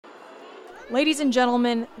Ladies and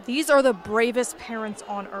gentlemen, these are the bravest parents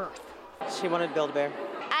on earth. She wanted Build-A-Bear.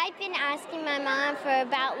 I've been asking my mom for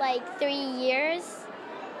about 3 years,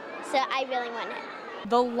 so I really want it.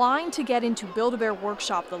 The line to get into Build-A-Bear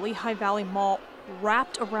Workshop, the Lehigh Valley Mall,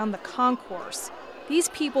 wrapped around the concourse. These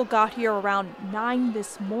people got here around 9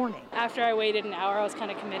 this morning. After I waited an hour, I was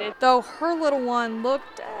kind of committed. Though her little one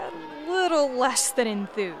looked a little less than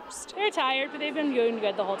enthused. They're tired, but they've been doing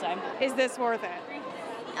good the whole time. Is this worth it?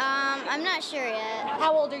 I'm not sure yet.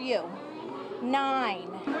 How old are you? 9.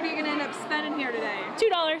 What are you going to end up spending here today?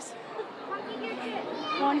 $2.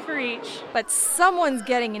 One for each. But someone's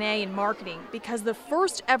getting an A in marketing because the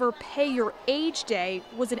first ever Pay Your Age Day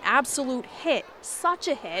was an absolute hit. Such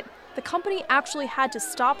a hit, the company actually had to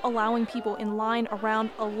stop allowing people in line around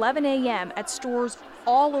 11 a.m. at stores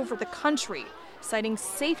all over the country, citing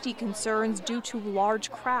safety concerns due to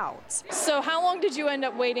large crowds. So how long did you end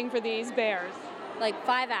up waiting for these bears?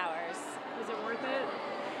 5 hours. Was it worth it?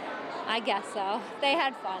 I guess so. They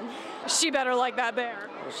had fun. She better like that bear.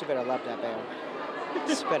 Well, she better love that bear.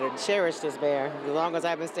 She better cherish this bear as long as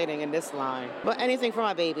I've been standing in this line. But anything for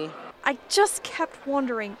my baby. I just kept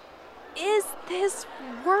wondering, is this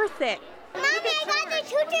worth it? Mommy, I got the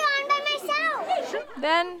tutu on by myself.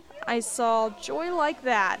 Then I saw joy like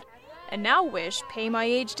that, and now wish Pay My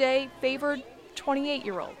Age Day favored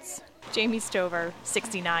 28-year-olds. Jamie Stover,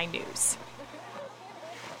 69 News.